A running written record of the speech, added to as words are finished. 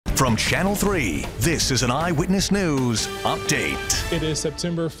From Channel 3, this is an Eyewitness News update. It is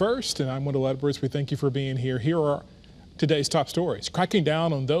September 1st, and I'm Wendell Edwards. We thank you for being here. Here are today's top stories. Cracking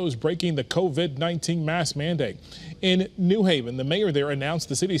down on those breaking the COVID-19 mask mandate. In New Haven, the mayor there announced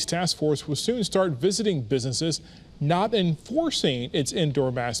the city's task force will soon start visiting businesses not enforcing its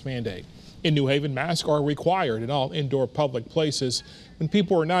indoor mask mandate. In New Haven, masks are required in all indoor public places when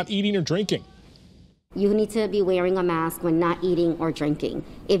people are not eating or drinking. You need to be wearing a mask when not eating or drinking.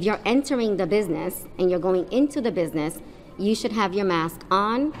 If you're entering the business and you're going into the business, you should have your mask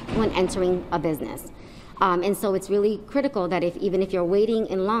on when entering a business. And so it's really critical that even if you're waiting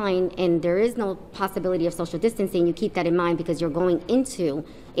in line and there is no possibility of social distancing, you keep that in mind because you're going into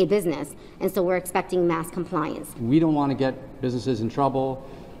a business. And so we're expecting mask compliance. We don't want to get businesses in trouble.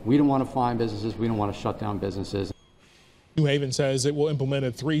 We don't want to fine businesses. We don't want to shut down businesses. New Haven says it will implement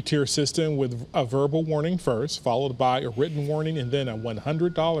a three-tier system with a verbal warning first, followed by a written warning, and then a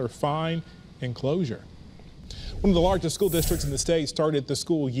 $100 fine and closure. One of the largest school districts in the state started the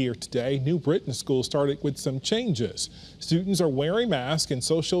school year today. New Britain School started with some changes. Students are wearing masks and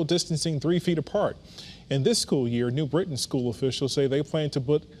social distancing 3 feet apart. In this school year, New Britain School officials say they plan to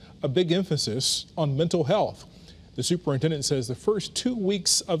put a big emphasis on mental health. The superintendent says the first 2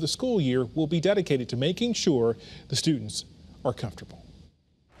 weeks of the school year will be dedicated to making sure the students are comfortable.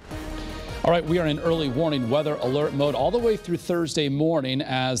 All right, we are in early warning weather alert mode all the way through Thursday morning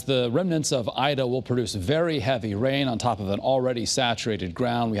as the remnants of Ida will produce very heavy rain on top of an already saturated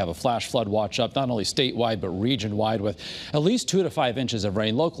ground. We have a flash flood watch up not only statewide but region-wide with at least 2 to 5 inches of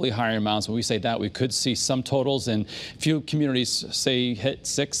rain. Locally higher amounts. When we say that, we could see some totals in few communities say hit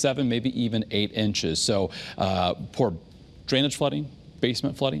 6, 7, maybe even 8 inches. So poor drainage flooding,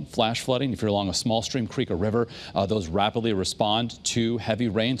 basement flooding, flash flooding. If you're along a small stream, creek, or river, those rapidly respond to heavy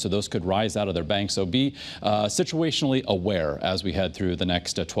rain, so those could rise out of their banks. So be situationally aware as we head through the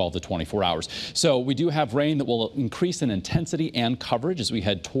next 12 to 24 hours. So we do have rain that will increase in intensity and coverage as we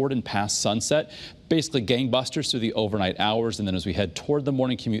head toward and past sunset. Basically gangbusters through the overnight hours, and then as we head toward the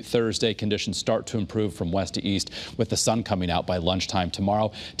morning commute Thursday, conditions start to improve from west to east with the sun coming out by lunchtime tomorrow.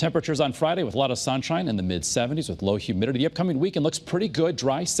 Temperatures on Friday with a lot of sunshine in the mid-70s with low humidity. The upcoming weekend looks pretty good.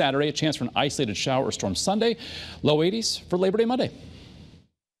 Dry Saturday, a chance for an isolated shower or storm Sunday. Low 80s for Labor Day Monday.